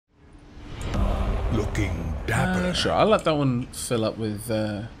talking dapper. Sure, I'll let that one fill up with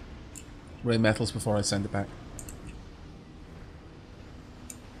rare metals before I send it back.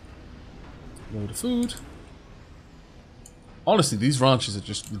 Load of food. Honestly, these ranches are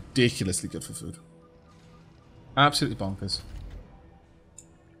just ridiculously good for food. Absolutely bonkers.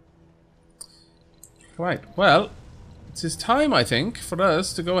 Right, well, it is time, I think, for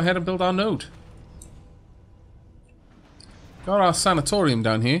us to go ahead and build our node. Got our sanatorium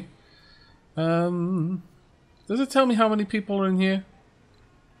down here. Does it tell me how many people are in here?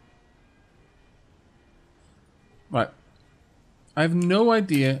 Right. I have no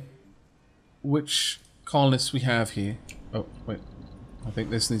idea which colonists we have here. Oh, wait. I think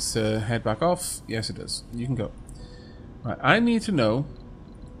this needs to head back off. Yes, it does. You can go. Right, I need to know...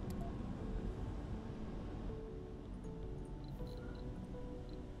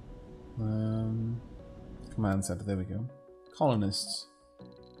 command center, there we go. Colonists.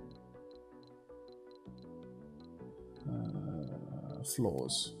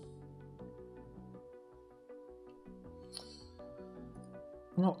 Floors.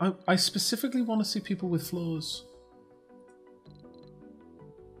 Well, I specifically want to see people with floors.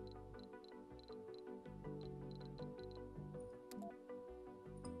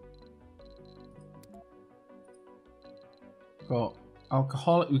 Got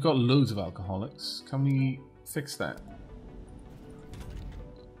alcoholic. We've got loads of alcoholics. Can we fix that?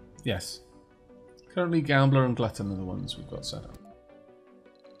 Yes. Currently, gambler and glutton are the ones we've got set up.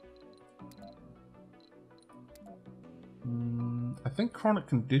 I think chronic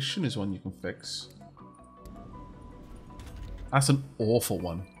condition is one you can fix. That's an awful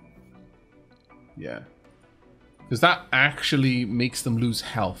one. Yeah. Because that actually makes them lose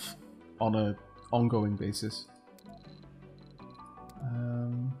health on an ongoing basis.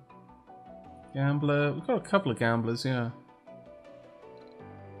 Gambler. We've got a couple of gamblers, yeah.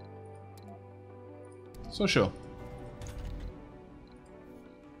 So sure.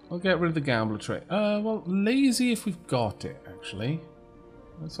 I'll get rid of the gambler trait. Well, lazy if we've got it, actually.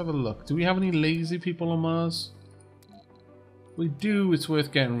 Let's have a look. Do we have any lazy people on Mars? If we do, it's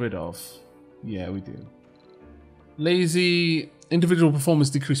worth getting rid of. Yeah, we do. Lazy, individual performance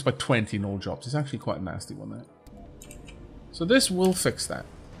decreased by 20 in all jobs. It's actually quite a nasty one, that. So this will fix that.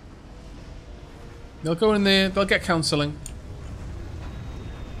 They'll go in there, they'll get counselling.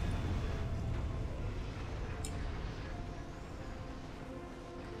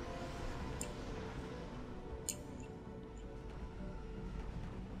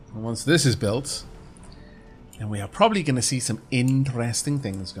 And once this is built, then we are probably going to see some interesting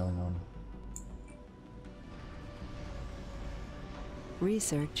things going on.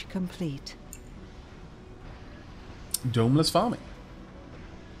 Research complete. Domeless farming.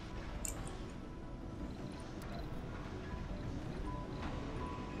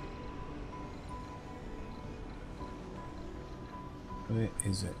 Where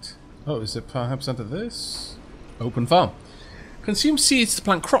is it? Oh, is it perhaps under this? Open farm. Consume seeds to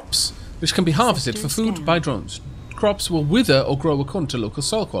plant crops, which can be harvested for food by drones. Crops will wither or grow according to local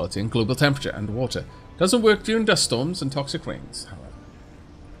soil quality and global temperature and water. Doesn't work during dust storms and toxic rains, however.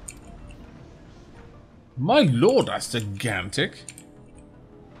 My lord, that's gigantic.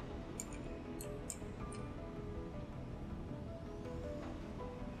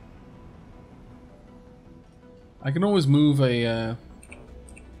 I can always move a...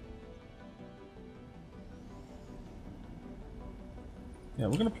 Yeah,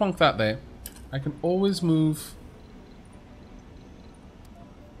 we're going to plonk that there. I can always move...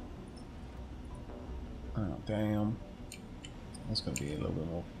 Oh, damn. That's going to be a little bit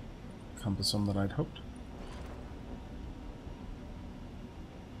more cumbersome than I'd hoped.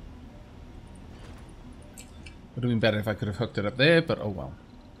 Would have been better if I could have hooked it up there, but oh well.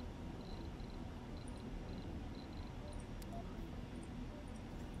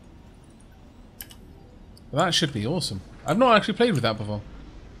 Well, that should be awesome. I've not actually played with that before.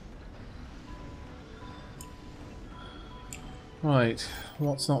 Right,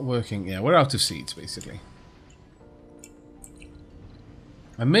 what's not working? Yeah, we're out of seeds, basically.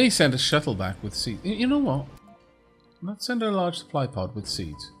 I may send a shuttle back with seeds. You know what? Let's send a large supply pod with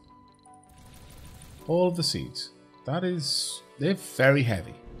seeds. All of the seeds. That is... They're very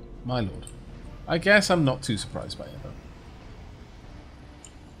heavy. My lord. I guess I'm not too surprised by it, though.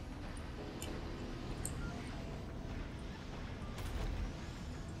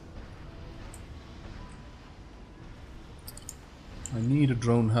 I need a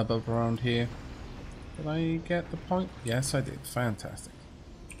drone hub up around here. Did I get the point? Yes, I did. Fantastic.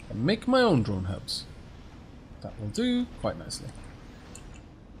 I make my own drone hubs. That will do quite nicely.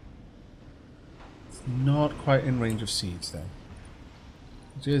 It's not quite in range of seeds, though.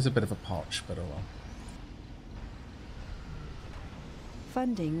 It is a bit of a potch, but oh well.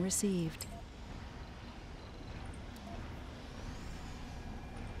 Funding received.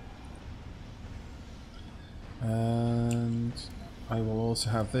 And I will also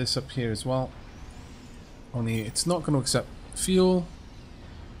have this up here as well. Only it's not going to accept fuel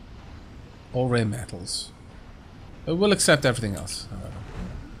or rare metals. It will accept everything else, however.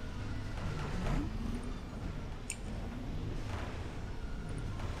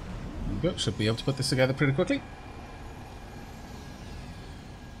 There we go. Should be able to put this together pretty quickly.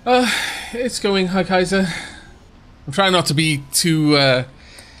 It's going, Hi Kaiser. I'm trying not to be too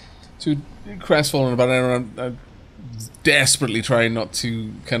crestfallen about it. I'm desperately trying not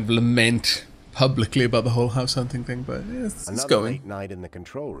to kind of lament publicly about the whole house hunting thing, but yeah, it's Another going. late night in the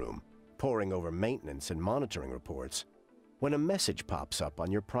control room, poring over maintenance and monitoring reports, when a message pops up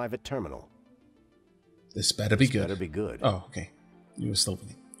on your private terminal. This better be good. Better be good. Oh, okay. You were still with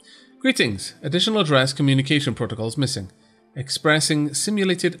me. Greetings. Additional address communication protocols missing. Expressing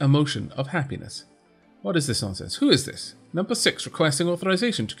simulated emotion of happiness. What is this nonsense? Who is this? Number 6 requesting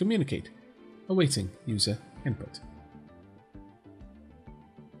authorization to communicate. Awaiting user input.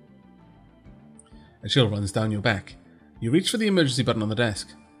 A chill runs down your back. You reach for the emergency button on the desk.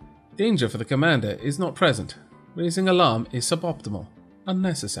 Danger for the commander is not present. Raising alarm is suboptimal.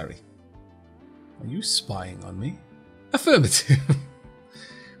 Unnecessary. Are you spying on me? Affirmative.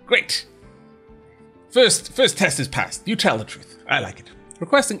 Great. First test is passed. You tell the truth. I like it.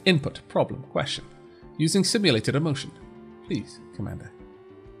 Requesting input. Problem. Question. Using simulated emotion. Please, Commander.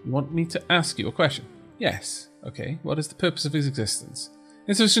 You want me to ask you a question? Yes. Okay. What is the purpose of his existence?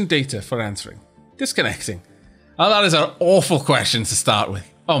 Insufficient data for answering. Disconnecting. Oh, that is an awful question to start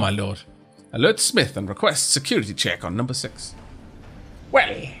with. Oh my lord. Alert Smith and request security check on number 6.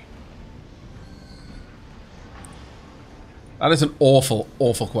 Well. That is an awful,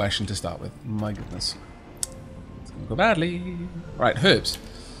 awful question to start with. My goodness. It's going to go badly. Right, herbs.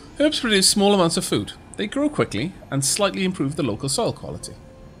 Herbs produce small amounts of food. They grow quickly and slightly improve the local soil quality.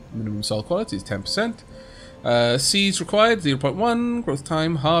 Minimum soil quality is 10%. Seeds required 0.1. Growth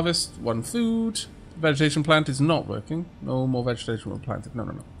time, harvest, 1 food. Vegetation plant is not working. No more vegetation planted.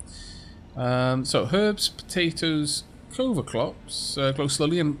 No. So herbs, potatoes, clover crops grow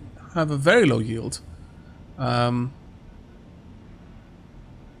slowly and have a very low yield.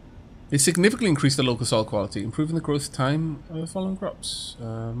 They significantly increase the local soil quality, improving the growth time of the following crops.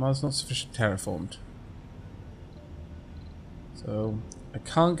 Mars not sufficiently terraformed. So I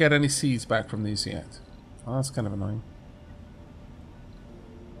can't get any seeds back from these yet. Oh, that's kind of annoying.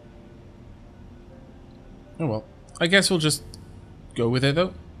 Oh well. I guess we'll just go with it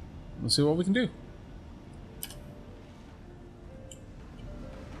though. We'll see what we can do.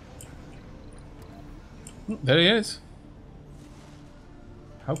 There he is.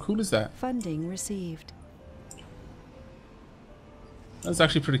 How cool is that? Funding received. That's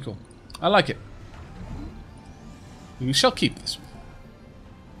actually pretty cool. I like it. We shall keep this one.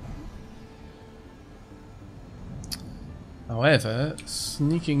 However,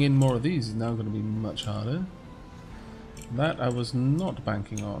 sneaking in more of these is now going to be much harder. That I was not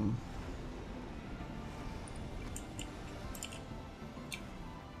banking on.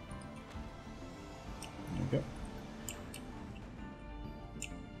 There we go.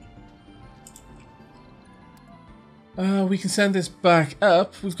 We can send this back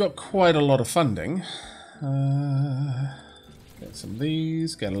up. We've got quite a lot of funding. Get some of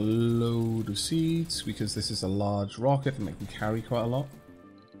these, get a load of seeds, because this is a large rocket and they can carry quite a lot.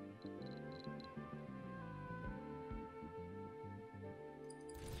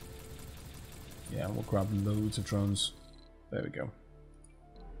 Yeah, we'll grab loads of drones. There we go.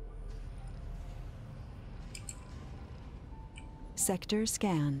 Sector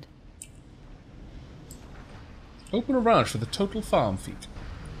scanned. Open a ranch for the total farm feed.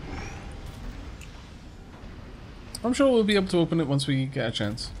 I'm sure we'll be able to open it once we get a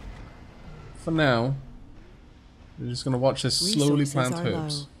chance. For now, we're just going to watch this slowly plant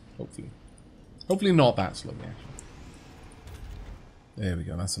herbs. Hopefully. Hopefully not that slowly, actually. There we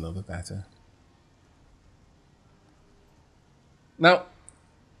go, that's a little bit better. Now,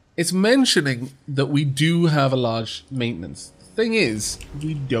 it's mentioning that we do have a large maintenance. The thing is,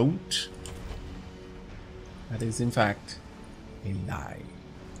 we don't. That is, in fact, a lie.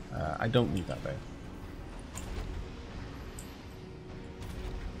 I don't need that there.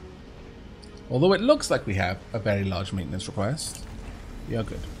 Although it looks like we have a very large maintenance request, we are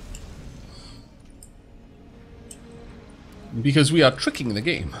good. Because we are tricking the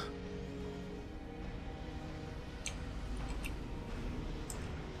game.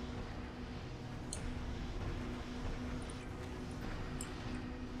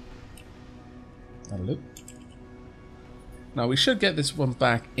 That'll do. Now, we should get this one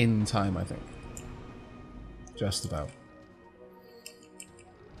back in time, I think. Just about.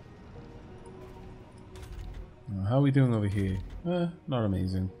 Now, how are we doing over here? Not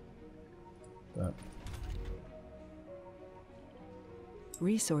amazing. But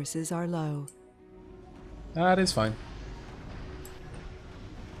Resources are low. that is fine.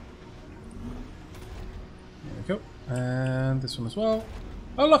 There we go. And this one as well.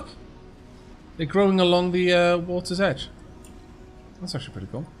 Oh, look! They're growing along the water's edge. That's actually pretty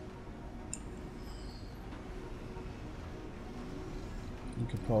cool. We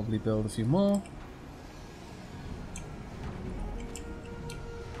could probably build a few more.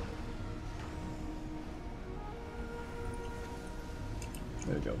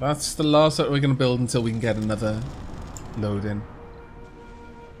 There we go. That's the last that we're going to build until we can get another load in.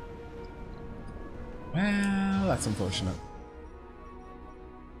 Well, that's unfortunate.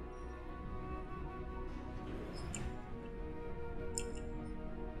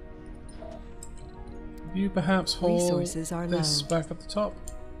 You perhaps hold Resources are this low. back at the top.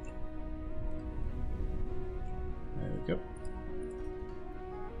 There we go.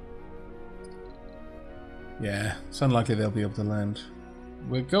 Yeah, it's unlikely they'll be able to land.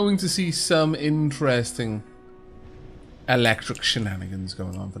 We're going to see some interesting electric shenanigans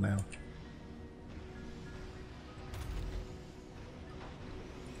going on for now.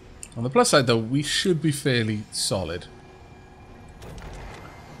 On the plus side, though, we should be fairly solid.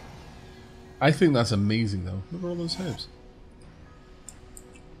 I think that's amazing, though. Look at all those herbs.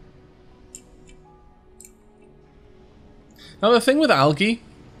 Now, the thing with algae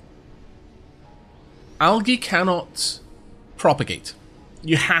cannot propagate.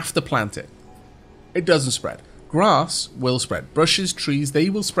 You have to plant it. It doesn't spread. Grass will spread. Bushes, trees,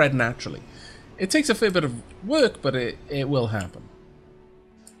 they will spread naturally. It takes a fair bit of work, but it will happen.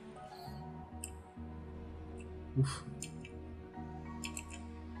 Oof.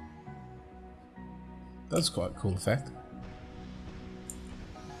 That's quite a cool effect.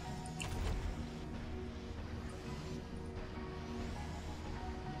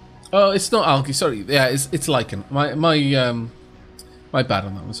 Oh, it's not algae. Sorry, yeah, it's lichen. My bad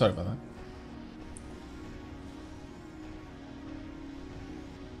on that one. Sorry about that.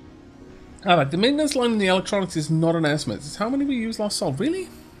 Aavak, the maintenance line in the electronics is not an estimate. It's how many we used last sol. Really?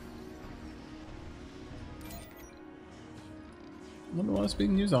 I wonder what it's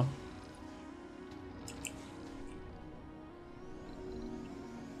being used on.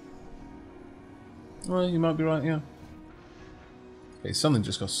 Well, you might be right, yeah. Okay, something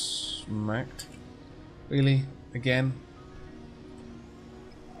just got smacked. Really? Again?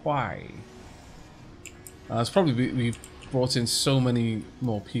 Why? It's probably we've brought in so many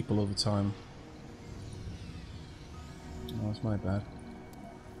more people over time. Oh, that's my bad.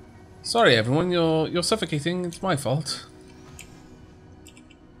 Sorry everyone, you're suffocating, it's my fault.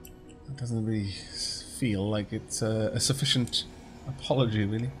 It doesn't really feel like it's a sufficient apology,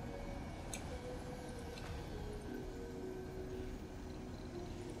 really.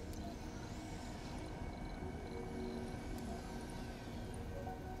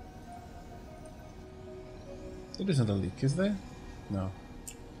 There isn't a leak, is there? No.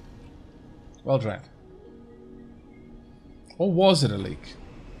 Well dragged. Or was it a leak?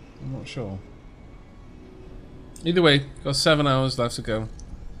 I'm not sure. Either way, got 7 hours left to go.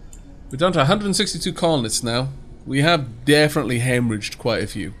 We're down to 162 colonists now. We have definitely hemorrhaged quite a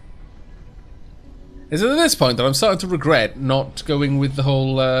few. Is it at this point that I'm starting to regret not going with the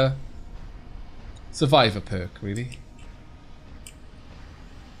whole survivor perk, really?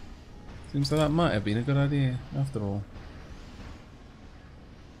 Seems like that might have been a good idea, after all.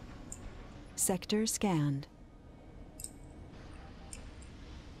 Sector scanned.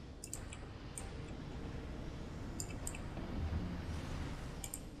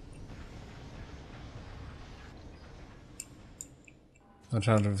 Not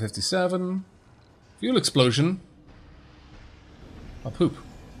 157. Fuel explosion. Oh, poop.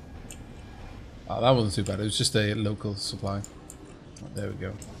 Oh, that wasn't too bad. It was just a local supply. Oh, there we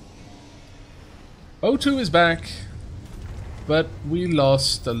go. O2 is back, but we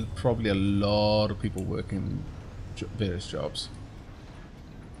lost probably a lot of people working various jobs.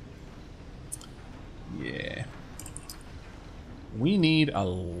 Yeah. We need a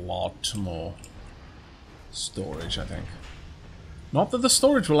lot more storage, I think. Not that the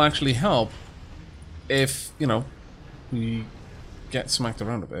storage will actually help if, you know, we get smacked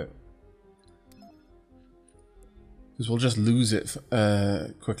around a bit. Because we'll just lose it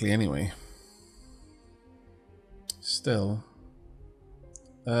quickly anyway. Still.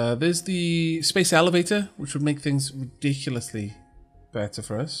 There's the space elevator, which would make things ridiculously better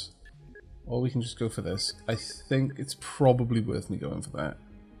for us. Or we can just go for this. I think it's probably worth me going for that.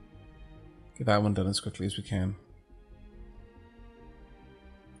 Get that one done as quickly as we can.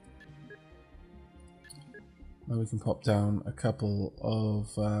 Now we can pop down a couple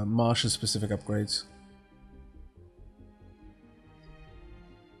of Martian-specific upgrades.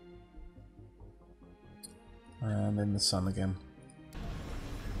 And then the sun again.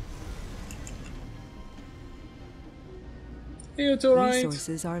 It's alright.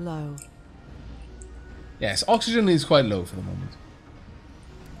 Resources are low. Yes, oxygen is quite low for the moment.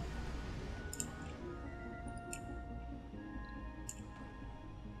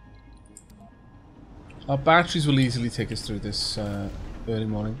 Our batteries will easily take us through this early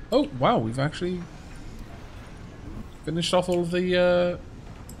morning. Oh, wow, we've actually finished off all of the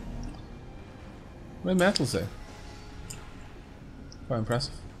rare metals there. Quite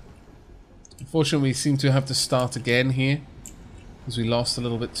impressive. Unfortunately, we seem to have to start again here, because we lost a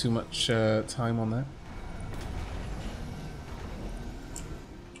little bit too much time on that.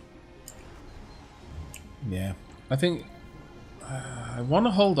 Yeah, I think I want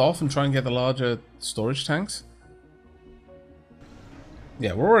to hold off and try and get the larger storage tanks.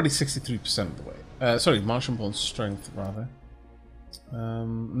 Yeah, we're already 63% of the way. Sorry, Martian-born strength, rather.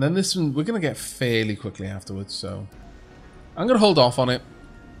 And then this one, we're going to get fairly quickly afterwards, so I'm going to hold off on it.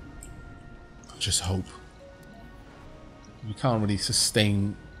 Just hope. We can't really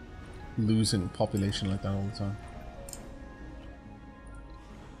sustain losing population like that all the time.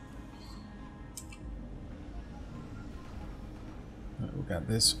 Right, we'll get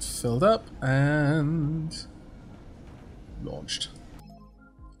this filled up and launched.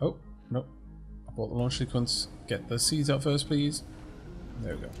 Oh, no. I bought the launch sequence. Get the seeds out first, please.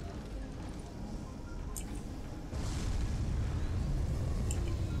 There we go.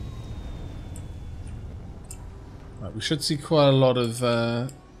 Right, we should see quite a lot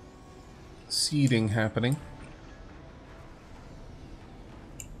of seeding happening.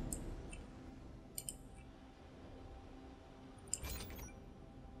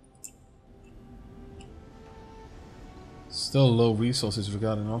 Still low resources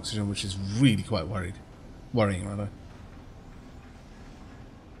regarding oxygen, which is really quite worrying rather.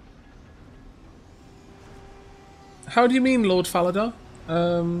 How do you mean, Lord Faladar?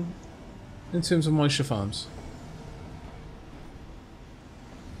 In terms of moisture farms?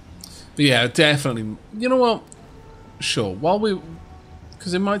 But yeah, definitely. You know what? Sure. While we...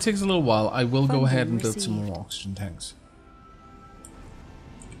 Because it might take us a little while, I will go ahead and build some more oxygen tanks.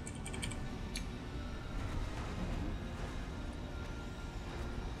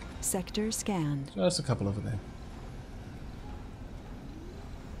 Sector scanned. Just a couple over there.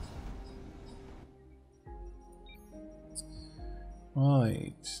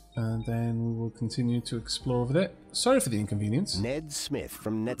 Right, and then we will continue to explore over there. Sorry for the inconvenience. Ned Smith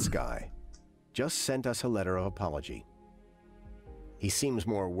from Netsky just sent us a letter of apology. He seems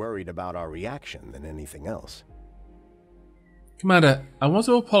more worried about our reaction than anything else. Commander, I want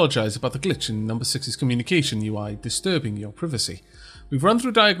to apologize about the glitch in Number 6's communication UI disturbing your privacy. We've run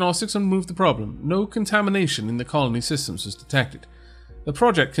through diagnostics and removed the problem. No contamination in the colony systems was detected. The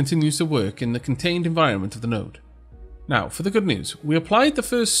project continues to work in the contained environment of the node. Now, for the good news. We applied the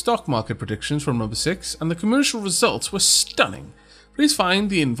first stock market predictions from Number 6, and the commercial results were stunning. Please find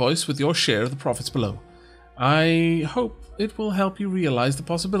the invoice with your share of the profits below. I hope it will help you realize the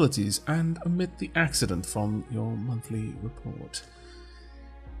possibilities and omit the accident from your monthly report.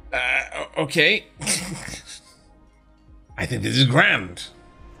 Okay. I think this is grand.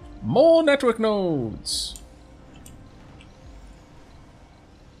 More network nodes.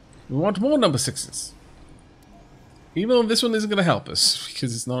 We want more Number 6s. Even though this one isn't going to help us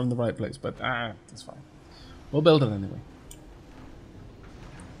because it's not in the right place, but that's fine. We'll build it anyway.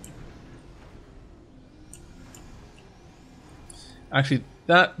 Actually,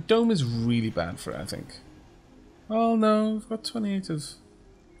 that dome is really bad for it, I think. Oh no, we've got 28 of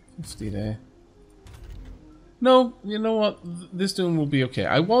 50 there. No, you know what? This dome will be okay.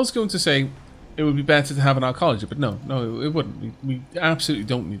 I was going to say it would be better to have an arcology, but no, it wouldn't. We absolutely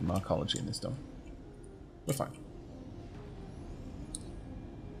don't need an arcology in this dome. We're fine.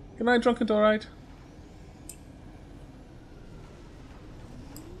 Good night, Drunken Dorite.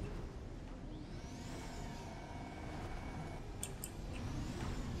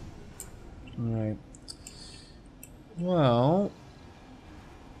 Right. Well,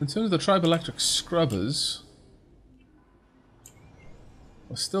 in terms of the triboelectric scrubbers,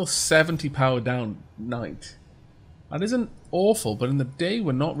 we're still 70 power down night. That isn't awful, but in the day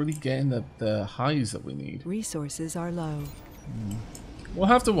we're not really getting the highs that we need. Resources are low. We'll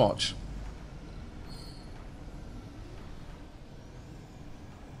have to watch.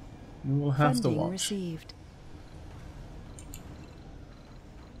 We will have to Funding watch. received.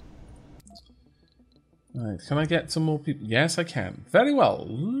 Alright, can I get some more people? Yes, I can. Very well.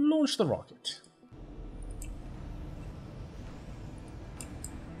 Launch the rocket.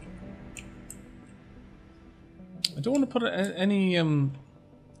 I don't want to put any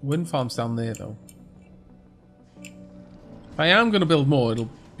wind farms down there, though. If I am going to build more, it'll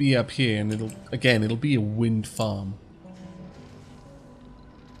be up here, and it'll be a wind farm.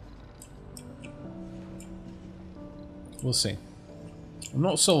 We'll see. I'm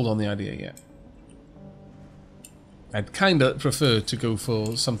not sold on the idea yet. I'd kind of prefer to go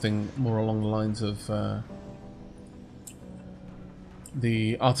for something more along the lines of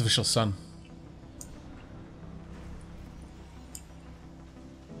the artificial sun.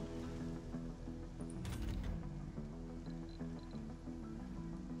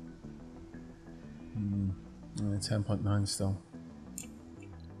 Yeah, 10.9 still.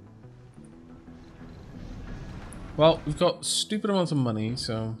 Well, we've got stupid amounts of money,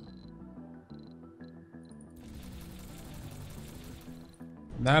 so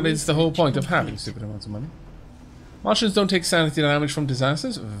that is the whole point of having stupid amounts of money. Martians don't take sanity damage from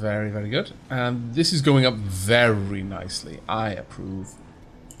disasters. Very, very good. And this is going up very nicely. I approve.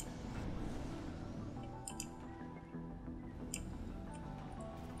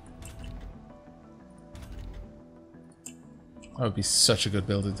 That would be such a good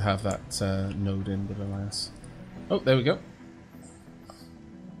builder to have that node in, but alas. Oh, there we go.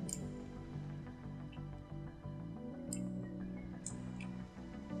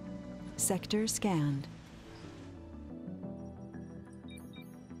 Sector scanned.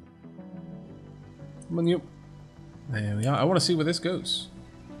 Come on, you. There we are. I want to see where this goes.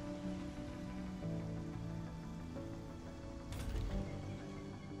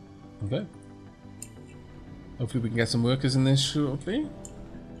 Okay. Hopefully we can get some workers in this shortly.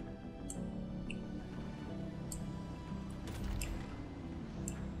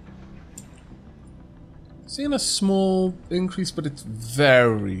 Seeing a small increase, but it's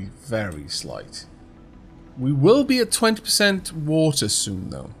very, very slight. We will be at 20% water soon,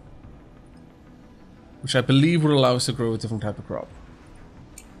 though. Which I believe will allow us to grow a different type of crop.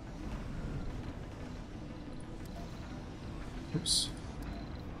 Oops.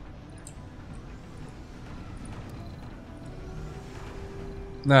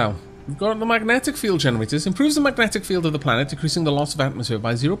 Now, we've got the magnetic field generators. Improves the magnetic field of the planet, decreasing the loss of atmosphere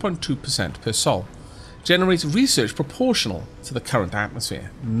by 0.2% per sol. Generates research proportional to the current atmosphere.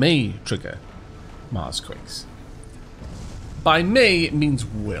 May trigger Mars quakes. By may, it means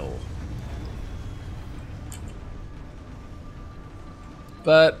will.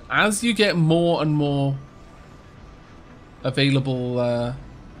 But as you get more and more available... let's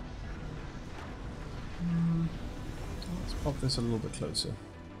pop this a little bit closer.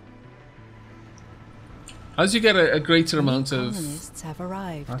 As you get a greater amount of... Colonists have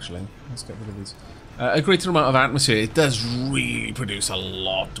arrived. Actually, let's get rid of these. A greater amount of atmosphere, it does really produce a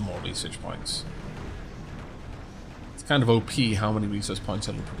lot more research points. It's kind of OP how many research points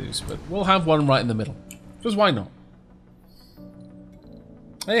it'll produce, but we'll have one right in the middle. Because why not?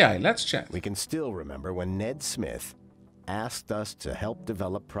 AI, let's chat. We can still remember when Ned Smith asked us to help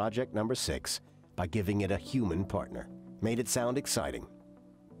develop Project Number 6 by giving it a human partner. Made it sound exciting.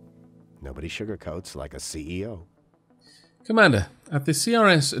 Nobody sugarcoats like a CEO. Commander, at the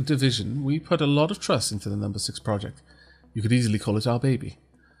CRS division, we put a lot of trust into the Number 6 project. You could easily call it our baby.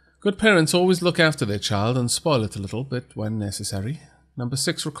 Good parents always look after their child and spoil it a little bit when necessary. Number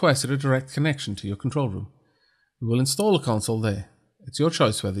 6 requested a direct connection to your control room. We will install a console there. It's your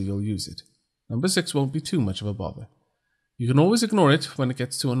choice whether you'll use it. Number 6 won't be too much of a bother. You can always ignore it when it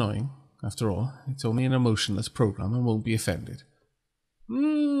gets too annoying. After all, it's only an emotionless program and won't be offended.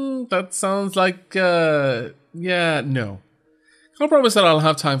 That sounds like, yeah, no. Can't promise that I'll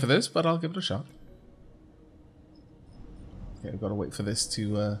have time for this, but I'll give it a shot. Okay, I've got to wait for this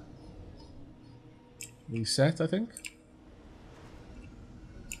to reset, I think.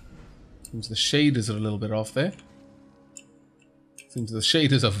 Seems the shaders are a little bit off there. Seems the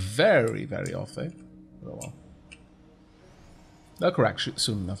shaders are very, very off there. Oh well. They'll correct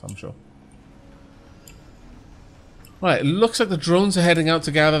soon enough, I'm sure. Right, it looks like the drones are heading out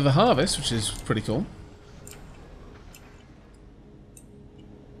to gather the harvest, which is pretty cool.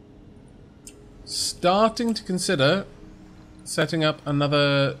 Starting to consider setting up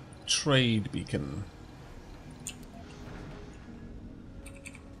another trade beacon.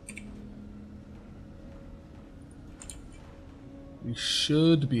 We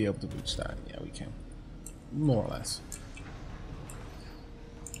should be able to reach that. Yeah, we can. More or less.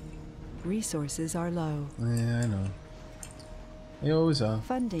 Resources are low. Yeah, I know. They always are.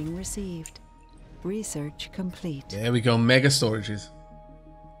 Funding received. Research complete. There we go, mega storages.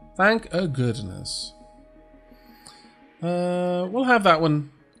 Thank goodness. We'll have that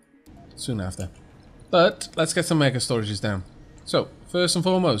one soon after. But let's get some mega storages down. So, first and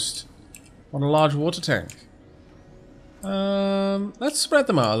foremost, want a large water tank. Let's spread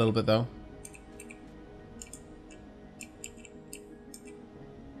them out a little bit though.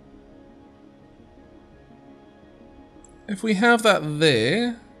 If we have that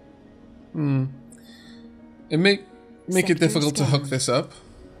there, it make it difficult to hook this up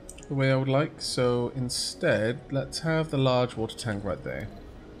the way I would like. So instead, let's have the large water tank right there.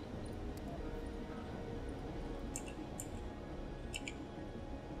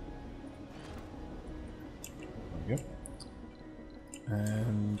 There we go.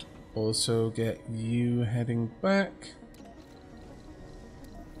 And also get you heading back.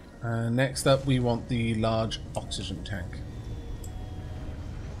 Next up, we want the large oxygen tank.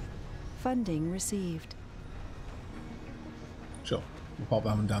 Funding received. Sure, we'll pop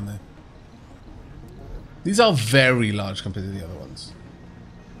that one down there. These are very large compared to the other ones.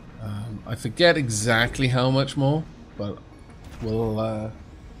 I forget exactly how much more, but we'll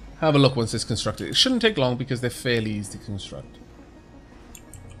have a look once it's constructed. It shouldn't take long because they're fairly easy to construct.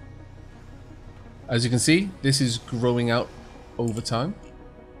 As you can see, this is growing out over time.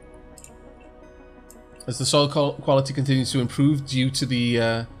 As the soil quality continues to improve due to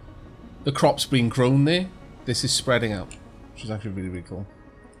the crops being grown there, this is spreading out, which is actually really, really cool.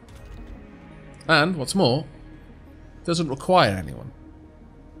 And what's more, it doesn't require anyone.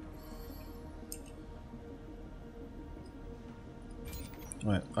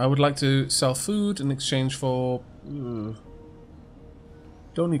 Right, I would like to sell food in exchange for...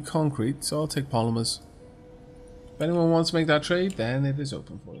 don't need concrete, so I'll take polymers. If anyone wants to make that trade, then it is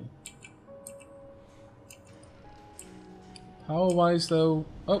open for you. Power-wise, though...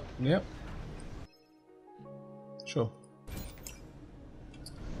 Oh, yep. Sure.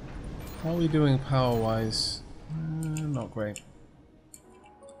 How are we doing power-wise? Not great.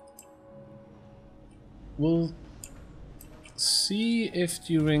 We'll see if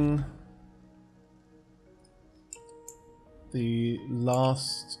during the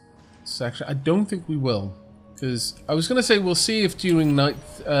last section... I don't think we will. Because I was going to say we'll see if during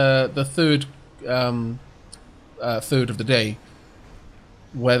the third of the day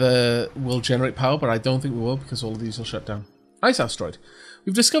whether we'll generate power, but I don't think we will because all of these will shut down. Ice asteroid.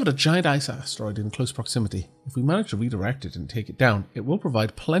 We've discovered a giant ice asteroid in close proximity. If we manage to redirect it and take it down, it will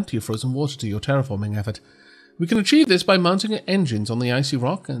provide plenty of frozen water to your terraforming effort. We can achieve this by mounting engines on the icy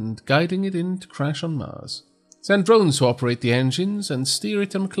rock and guiding it in to crash on Mars. Send drones to operate the engines and steer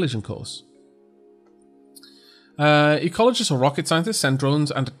it on a collision course. Ecologists or rocket scientists send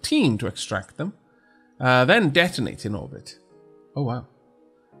drones and a team to extract them, then detonate in orbit. Oh wow.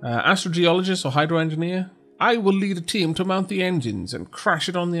 Astrogeologist or hydro engineer, I will lead a team to mount the engines and crash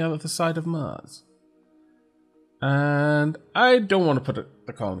it on the other side of Mars. And I don't want to put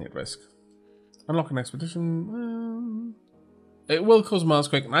the colony at risk. Unlock an expedition. It will cause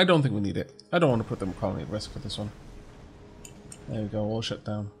Marsquake, and I don't think we need it. I don't want to put the colony at risk for this one. There we go, all shut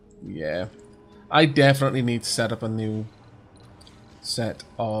down. Yeah. I definitely need to set up a new set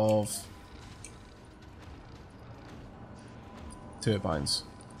of turbines.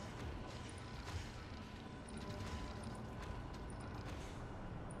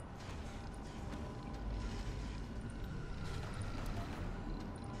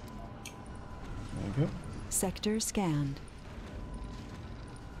 There we go. Sector scanned.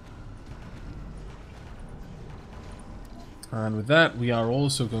 And with that, we are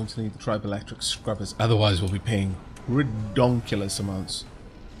also going to need the tribe electric scrubbers. Otherwise, we'll be paying redonkulous amounts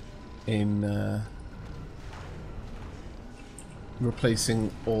in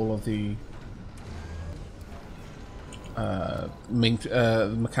replacing all of the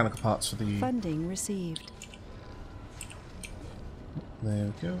mechanical parts for the... Funding received. There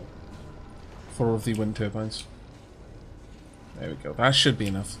we go. For all of the wind turbines. There we go. That should be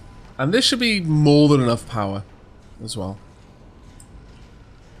enough. And this should be more than enough power as well.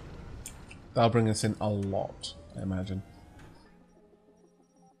 That'll bring us in a lot, I imagine.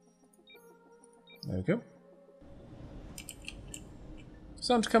 There we go.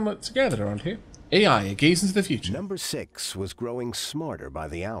 Starting to come up together around here. AI, a gaze into the future. Number 6 was growing smarter by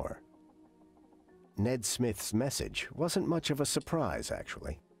the hour. Ned Smith's message wasn't much of a surprise,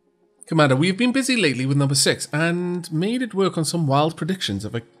 actually. Commander, we've been busy lately with number 6 and made it work on some wild predictions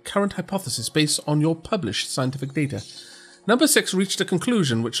of a current hypothesis based on your published scientific data. Number 6 reached a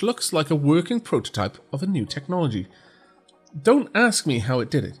conclusion which looks like a working prototype of a new technology. Don't ask me how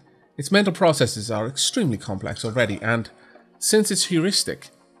it did it. Its mental processes are extremely complex already, and since it's heuristic,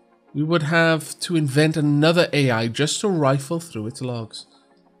 we would have to invent another AI just to rifle through its logs.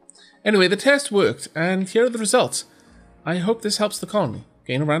 Anyway, the test worked, and here are the results. I hope this helps the colony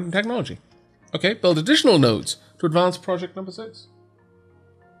gain a random technology. Okay, build additional nodes to advance project number 6.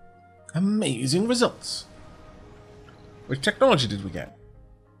 Amazing results. Which technology did we get?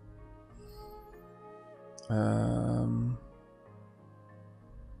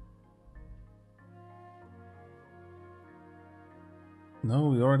 No,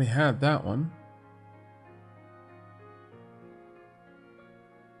 we already had that one.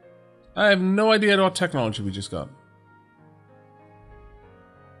 I have no idea what technology we just got.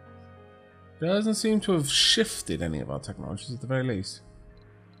 Doesn't seem to have shifted any of our technologies at the very least.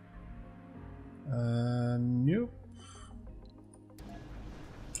 Nope.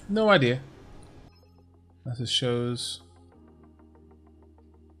 No idea. That just shows.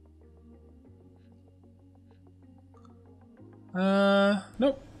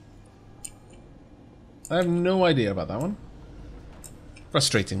 Nope. I have no idea about that one.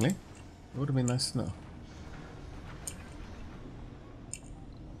 Frustratingly. It would have been nice to know.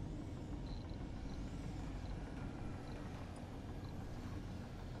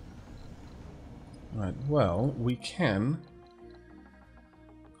 Right, well, we can.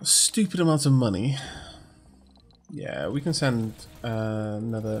 Stupid amounts of money. Yeah, we can send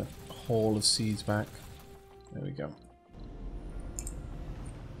another haul of seeds back. There we go.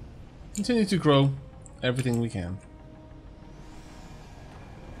 Continue to grow everything we can.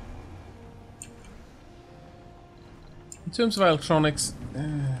 In terms of electronics,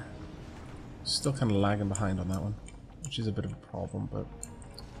 still kind of lagging behind on that one, which is a bit of a problem, but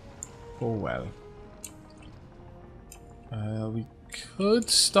oh well. We could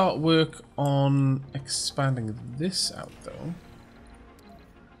start work on expanding this out, though.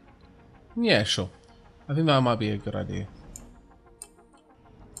 Yeah, sure. I think that might be a good idea.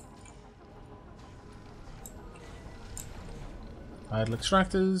 Idle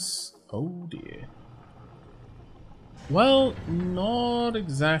extractors. Oh dear. Well, not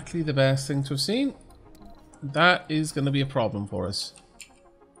exactly the best thing to have seen. That is going to be a problem for us.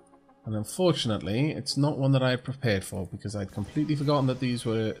 And unfortunately, it's not one that I had prepared for because I'd completely forgotten that these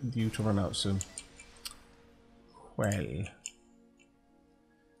were due to run out soon. Well.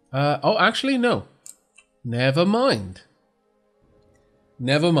 Oh, actually, no. Never mind.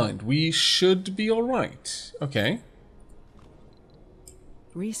 Never mind. We should be alright. Okay.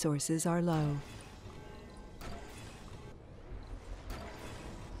 Resources are low.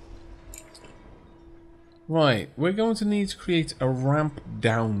 Right, we're going to need to create a ramp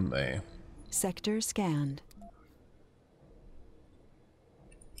down there. Sector scanned.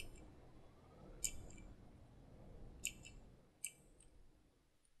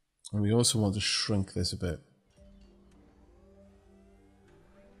 And we also want to shrink this a bit.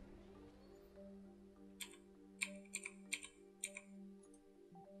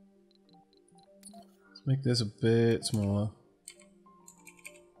 Let's make this a bit smaller.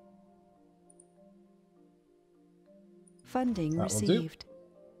 Funding That will do. received.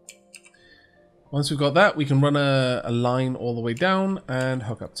 Once we've got that, we can run a line all the way down and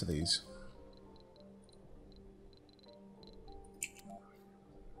hook up to these.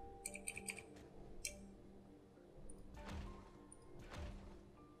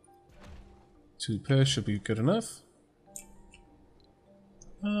 Two per should be good enough.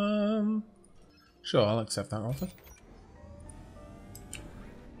 Sure, I'll accept that offer.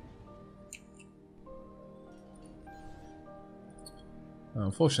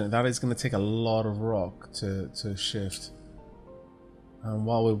 Unfortunately, that is going to take a lot of rock to shift. And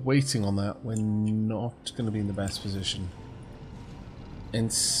while we're waiting on that, we're not going to be in the best position.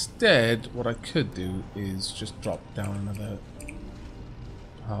 Instead, what I could do is just drop down another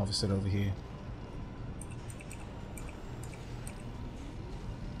harvester over here.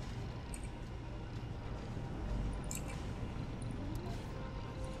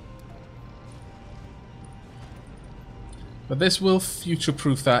 But this will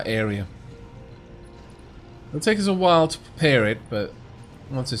future-proof that area. It'll take us a while to prepare it, but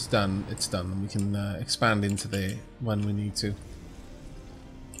once it's done, it's done. And we can expand into there when we need to.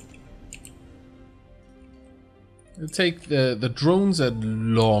 It'll take the drones a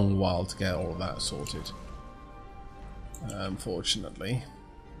long while to get all of that sorted. Unfortunately.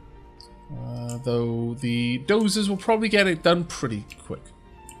 Though the dozers will probably get it done pretty quick.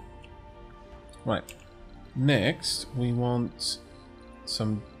 Right. Next, we want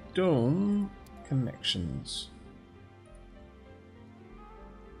some dome connections.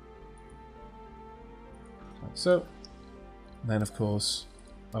 Like so. And then, of course,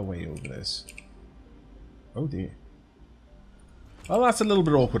 our way over this. Oh dear. Well, that's a little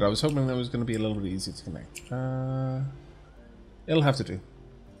bit awkward. I was hoping that was going to be a little bit easier to connect. It'll have to do.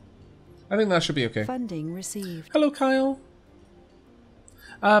 I think that should be okay. Funding received. Hello, Kyle.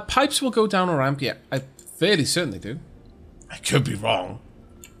 Pipes will go down a ramp. Yeah, I'm fairly certain they do. I could be wrong,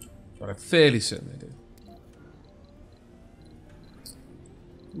 but I'm fairly certain they do.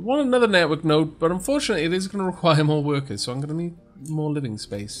 We want another network node, but unfortunately it is going to require more workers, so I'm going to need more living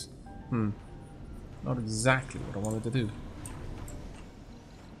space. Not exactly what I wanted to do.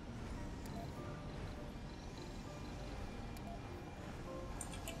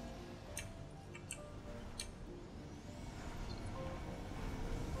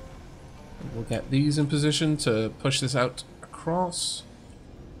 We'll get these in position to push this out across.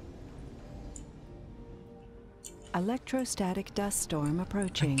 Electrostatic dust storm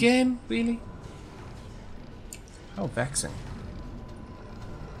approaching. Again? Really? How vexing.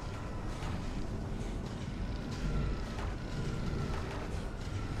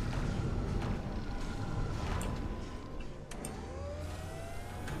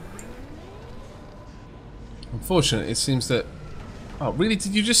 Unfortunately, it seems that... Oh, really?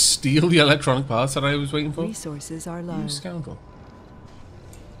 Did you just steal the electronic parts that I was waiting for? Resources are low. You scoundrel.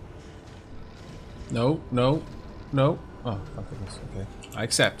 No, no, no. Oh, thank goodness. Okay. I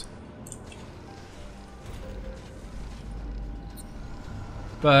accept.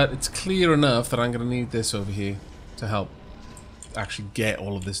 But it's clear enough that I'm going to need this over here to help actually get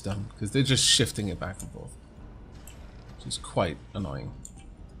all of this done. Because they're just shifting it back and forth. Which is quite annoying.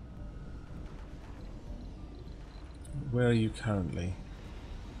 Where are you currently?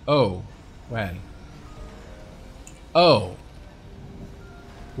 Oh, well. Oh.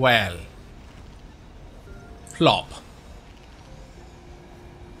 Well. Plop.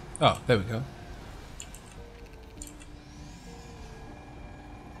 Oh, there we go.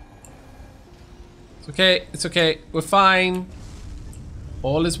 It's okay, it's okay. We're fine.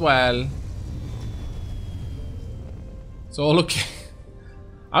 All is well. It's all okay.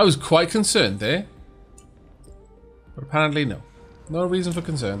 I was quite concerned there. But apparently no. No reason for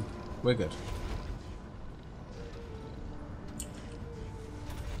concern. We're good.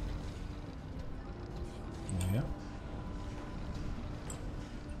 Yeah.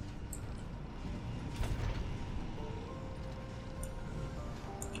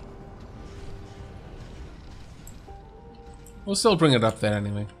 We'll still bring it up there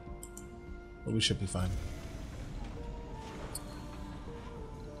anyway. But we should be fine.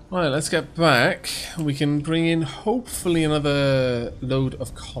 Alright, let's get back. We can bring in, hopefully, another load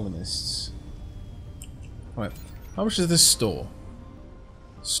of colonists. Right, how much does this store?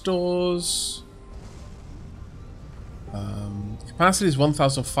 Stores... capacity is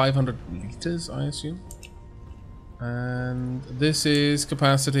 1,500 liters, I assume. And this is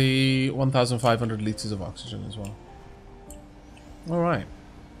capacity 1,500 liters of oxygen as well. Alright.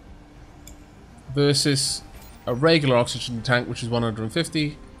 Versus a regular oxygen tank, which is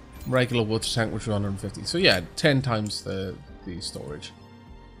 150. Regular water tank, which is 150. So yeah, 10 times the storage.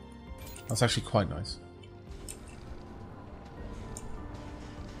 That's actually quite nice.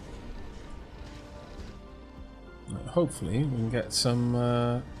 Right, hopefully we can get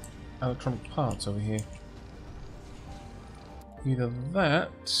some electronic parts over here. Either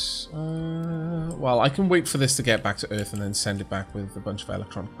that... well, I can wait for this to get back to Earth and then send it back with a bunch of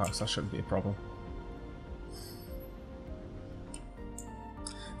electronic parts. That shouldn't be a problem.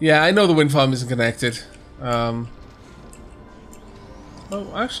 Yeah, I know the wind farm isn't connected. Oh,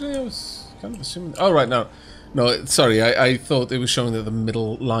 actually, I was kind of assuming... Oh, right, no. No, sorry, I thought it was showing that the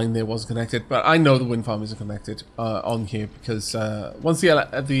middle line there was connected. But I know the wind farm isn't connected on here because once the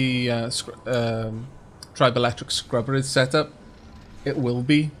Tribe Electric Scrubber is set up, it will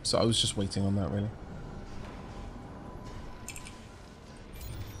be. So I was just waiting on that, really.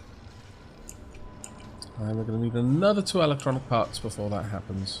 And we're going to need another 2 electronic parts before that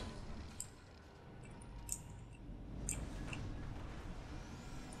happens.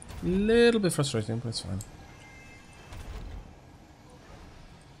 A little bit frustrating, but it's fine.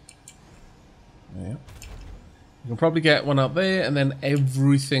 Yeah. You can probably get one out there, and then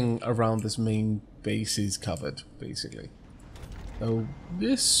everything around this main base is covered, basically. Though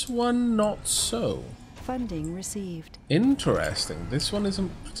this one, not so. Funding received. Interesting. This one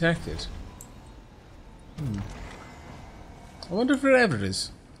isn't protected. I wonder if it ever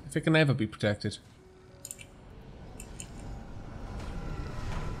is. If it can ever be protected.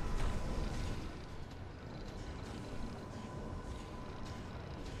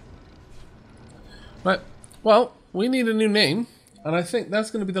 Right. Well, we need a new name. And I think that's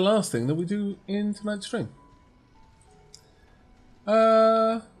going to be the last thing that we do in tonight's stream.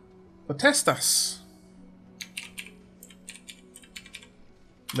 Potestas.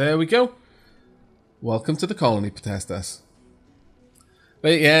 There we go. Welcome to the colony, protesters.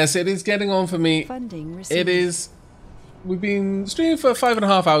 But yes, it is getting on for me. Funding received. It is. We've been streaming for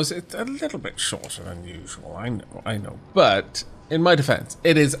 5.5 hours. It's a little bit shorter than usual. I know. But in my defense,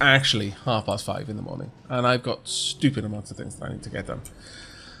 it is actually 5:30 in the morning, and I've got stupid amounts of things that I need to get done.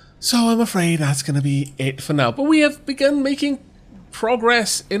 So I'm afraid that's going to be it for now. But we have begun making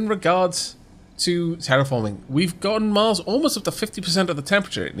progress in regards to terraforming. We've gotten Mars almost up to 50% of the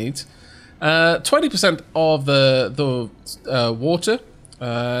temperature it needs, 20% of the water,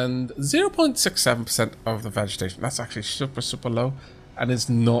 and 0.67% of the vegetation. That's actually super, super low, and it's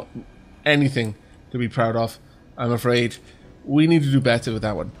not anything to be proud of. I'm afraid we need to do better with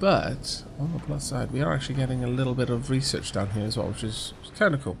that one. But on the plus side, we are actually getting a little bit of research down here as well, which is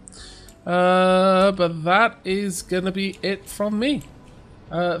kind of cool. But that is going to be it from me.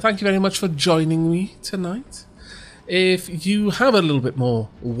 Thank you very much for joining me tonight. If you have a little bit more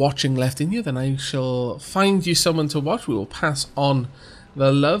watching left in you, then I shall find you someone to watch. We will pass on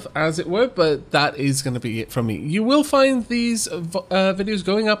the love, as it were, but that is going to be it from me. You will find these videos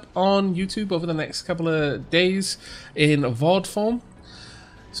going up on YouTube over the next couple of days in VOD form.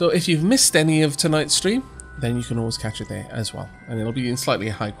 So if you've missed any of tonight's stream, then you can always catch it there as well, and it'll be in slightly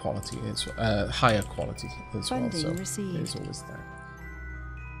higher quality as well. So Funding received. it's always there.